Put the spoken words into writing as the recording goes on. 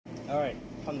Alright,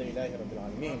 Alhamdulillah Rabbil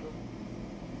Alameen.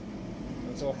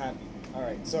 I'm so happy.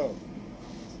 Alright, so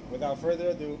without further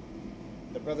ado,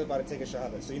 the brother's about to take a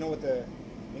Shahada. So you know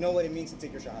what it means to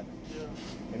take your Shahada? Yeah.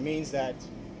 It means that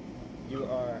you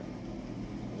are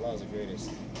Allah is the greatest.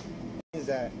 It means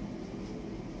that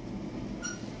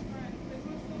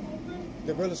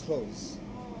the grill is closed.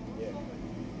 Yeah.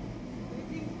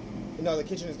 No, the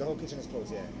whole kitchen is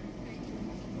closed, yeah.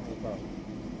 No problem.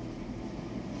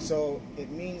 So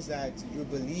it means that you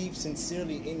believe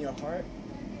sincerely in your heart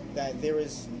that there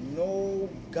is no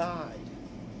God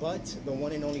but the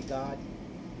one and only God,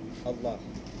 Allah.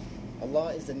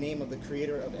 Allah is the name of the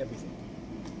creator of everything.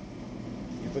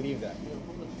 You believe that?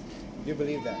 You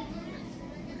believe that?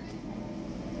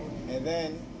 And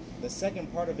then the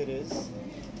second part of it is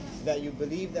that you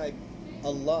believe that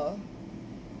Allah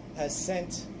has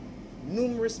sent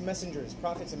numerous messengers,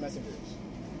 prophets and messengers.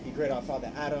 He created our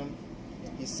father Adam.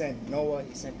 He sent Noah.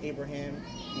 He sent Abraham.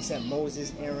 He sent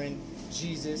Moses, Aaron,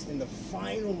 Jesus, and the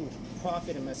final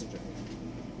prophet and messenger,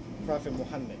 Prophet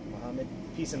Muhammad. Muhammad,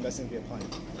 peace and blessings be upon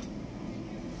him.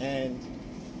 And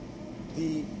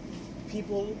the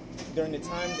people during the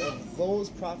times of those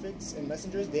prophets and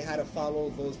messengers, they had to follow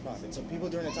those prophets. So people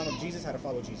during the time of Jesus had to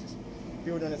follow Jesus.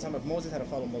 People during the time of Moses had to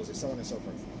follow Moses, so on and so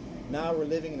forth. Now we're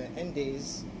living in the end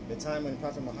days, the time when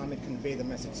Prophet Muhammad conveyed the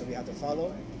message. So we have to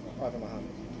follow Prophet Muhammad.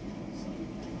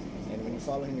 And when you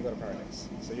follow him, you go to paradise.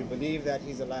 So you believe that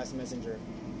he's the last messenger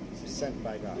sent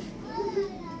by God.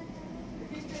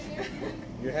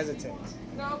 You're hesitant.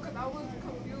 No, because I was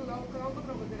confused. I was looking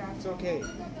over that. It's okay.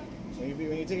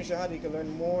 When you take a Shahada, you can learn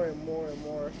more and more and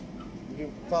more. You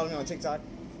can follow me on TikTok.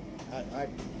 I'm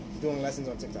doing lessons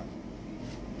on TikTok.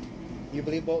 You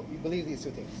believe both? You believe these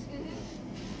two things?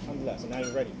 Alhamdulillah. So now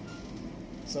you're ready.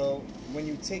 So when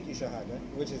you take your Shahada,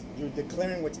 which is you're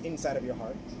declaring what's inside of your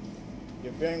heart,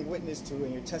 you're bearing witness to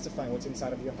and you're testifying what's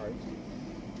inside of your heart.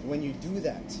 When you do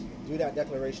that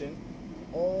declaration,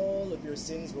 all of your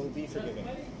sins will be forgiven.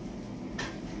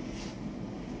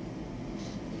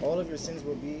 All of your sins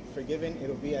will be forgiven.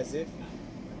 It'll be as if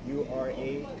you are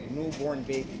a newborn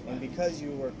baby. And because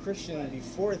you were Christian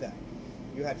before that,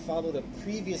 you had followed a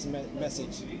previous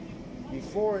message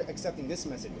before accepting this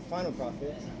message, the final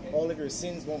prophet, all of your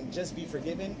sins won't just be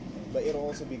forgiven, but it'll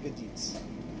also be good deeds.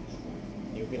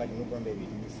 You'll be like a newborn baby.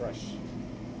 You'll be fresh.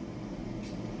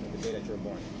 Like the day that you were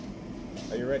born.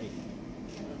 Are you ready?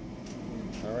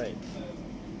 All right.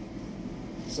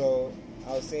 So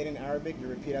I'll say it in Arabic. You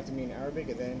repeat after me in Arabic,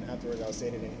 and then afterwards I'll say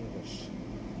it in English.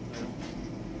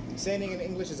 Saying it in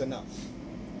English is enough.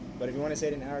 But if you want to say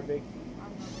it in Arabic,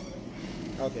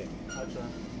 okay. I'll try.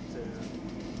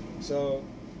 So,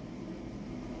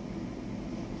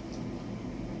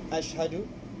 Ashhadu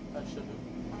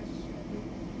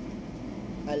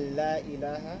an la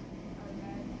ilaha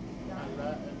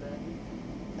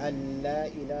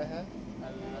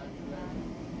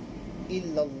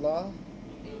illallah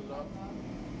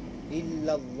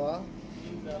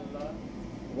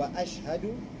wa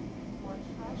ashhadu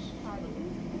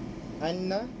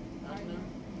anna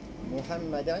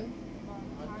Muhammadan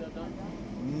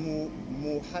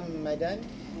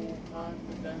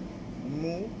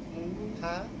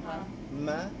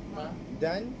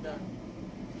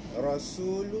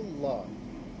Rasulullah.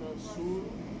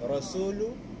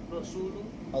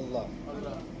 Allah.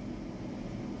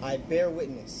 I bear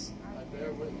witness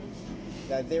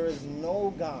that there is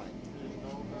no God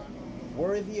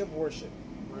worthy of worship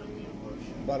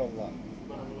but Allah.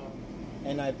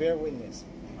 And I bear witness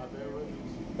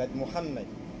that Muhammad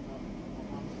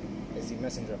is the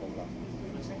messenger of Allah.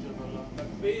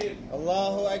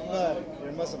 Allahu Akbar.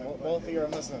 You're Muslim. Both of you are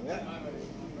Muslim. Yeah?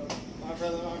 My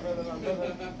brother.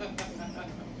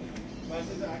 My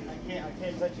sister, I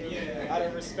can't touch you out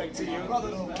of respect to you.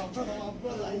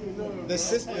 The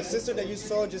sister that you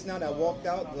saw just now that walked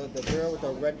out, the girl with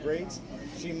the red braids,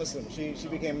 she Muslim. She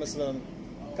became Muslim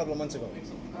a couple of months ago.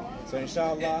 So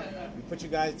inshallah, we put you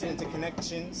guys into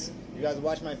connections. You guys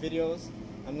watch my videos.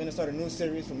 I'm going to start a new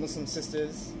series for Muslim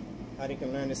sisters, how they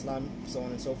can learn Islam, so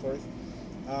on and so forth.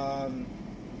 And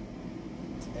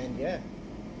yeah,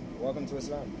 welcome to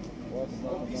Islam. Welcome.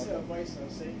 One piece of advice I'll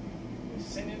say, you're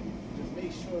sinning, just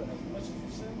make sure as much as you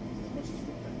sin, as much as you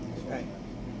repent. Okay.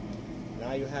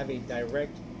 Now you have a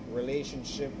direct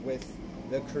relationship with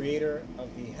the creator of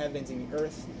the heavens and the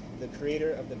earth, the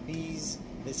creator of the bees,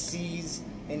 the seas,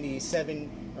 and the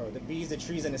bees, the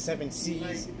trees, and the seven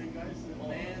seas. Like the guys, the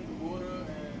land, water,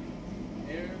 and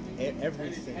air.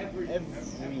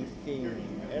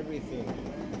 Everything.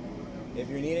 If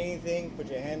you need anything, put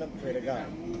your hand up, pray to God.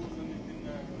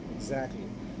 Exactly.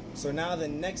 So now the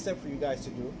next step for you guys to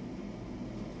do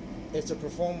is to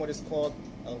perform what is called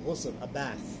a ghusl, a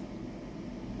bath.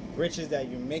 Which is that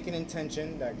you make an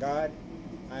intention that God,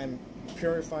 I'm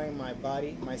purifying my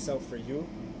body, myself for you.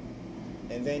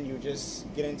 And then you just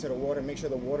get into the water, make sure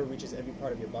the water reaches every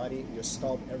part of your body, your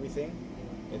scalp, everything.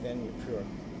 And then you're pure,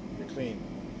 you're clean.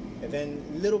 And then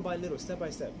little by little, step by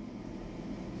step,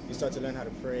 you start to learn how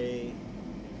to pray.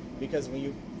 Because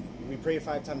we pray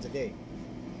 5 times a day.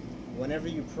 Whenever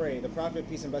you pray, the Prophet,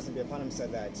 peace and blessings be upon him,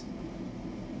 said that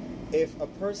if a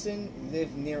person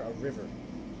lived near a river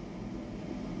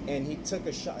and he took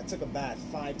a bath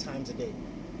 5 times a day,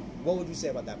 what would you say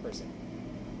about that person?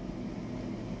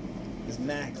 He's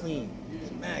mad clean.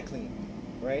 He's mad clean,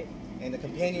 right? And the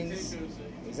companions,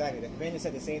 exactly. The companions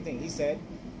said the same thing. He said,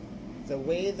 the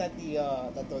way that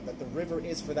the river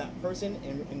is for that person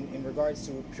in regards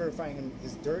to purifying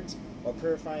his dirt or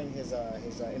purifying his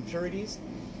impurities,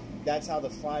 that's how the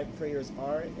 5 prayers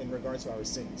are in regards to our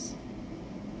sins.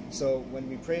 So when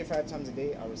we pray 5 times a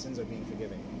day, our sins are being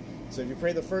forgiven. So if you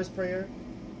pray the first prayer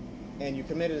and you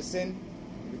committed a sin,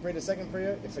 if you pray the second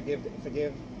prayer, it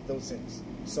forgive those sins,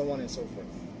 so on and so forth.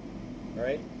 All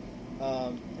right,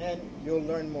 and you'll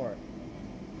learn more.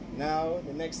 Now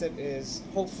the next step is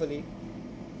hopefully.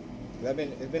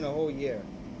 It's been a whole year,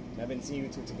 and I've been seeing you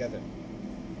two together.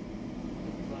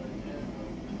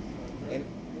 And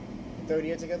 3rd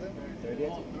year together? 3rd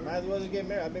year. Might as well just get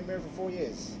married. I've been married for 4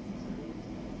 years.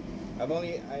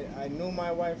 I knew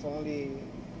my wife for only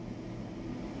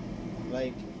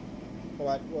like,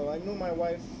 I knew my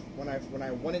wife when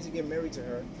I wanted to get married to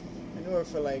her. I knew her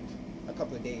for like a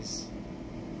couple of days.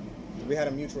 We had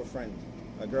a mutual friend,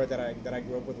 a girl that I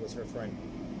grew up with was her friend,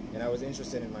 and I was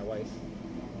interested in my wife,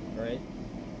 right?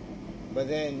 But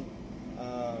then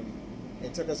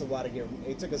it took us a while to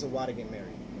get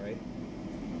married, right?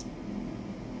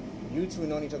 You two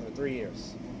known each other for 3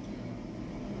 years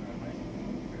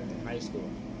in high school,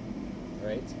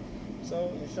 right?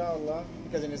 So inshallah,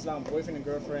 because in Islam, boyfriend and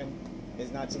girlfriend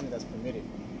is not something that's permitted.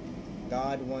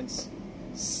 God wants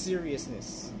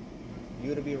seriousness.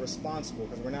 You to be responsible,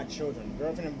 because we're not children.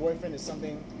 Girlfriend and boyfriend is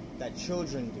something that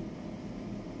children do,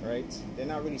 right? They're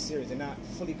not really serious. They're not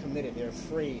fully committed. They're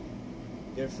afraid.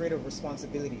 They're afraid of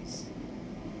responsibilities.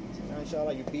 So now,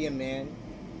 inshallah, you be a man.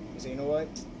 You say, you know what?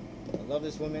 I love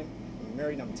this woman. I'm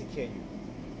married. I'm going to take care of you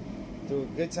through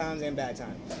good times and bad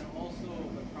times. And also,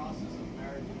 the process of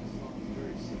marriage in Islam is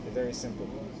very simple. It's very simple.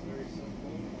 It's very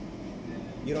simple.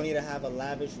 And You don't need to have a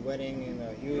lavish wedding and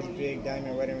a huge, big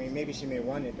diamond wedding ring. Maybe she may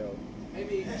want it though.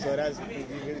 maybe So that's maybe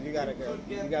you gotta go. could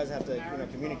get You guys have to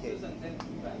marriage communicate. process and then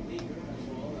do that later as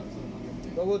well. That's another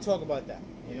thing. But we'll talk about that.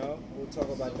 We'll talk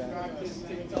about that. Subscribe to his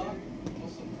TikTok.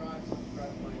 Also subscribe to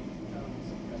my channel.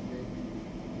 Subscribe to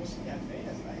What's the cafe?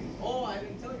 That's nice. Oh, I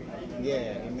didn't tell you.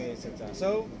 Yeah, he made it TikTok.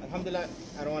 So, Alhamdulillah,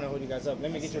 I don't want to hold you guys up.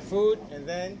 Let me get your food and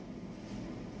then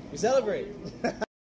we celebrate.